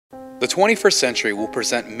The 21st century will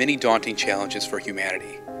present many daunting challenges for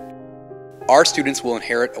humanity. Our students will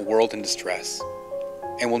inherit a world in distress,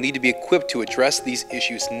 and will need to be equipped to address these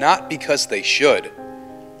issues not because they should,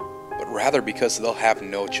 but rather because they'll have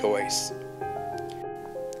no choice.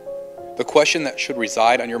 The question that should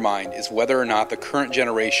reside on your mind is whether or not the current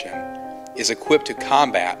generation is equipped to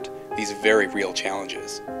combat these very real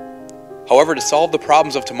challenges. However, to solve the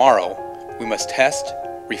problems of tomorrow, we must test,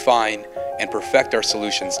 refine, and perfect our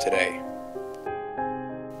solutions today.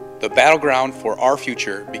 The battleground for our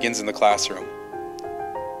future begins in the classroom.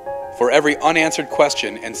 For every unanswered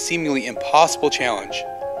question and seemingly impossible challenge,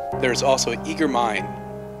 there is also an eager mind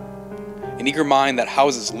that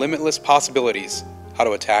houses limitless possibilities how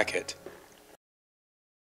to attack it.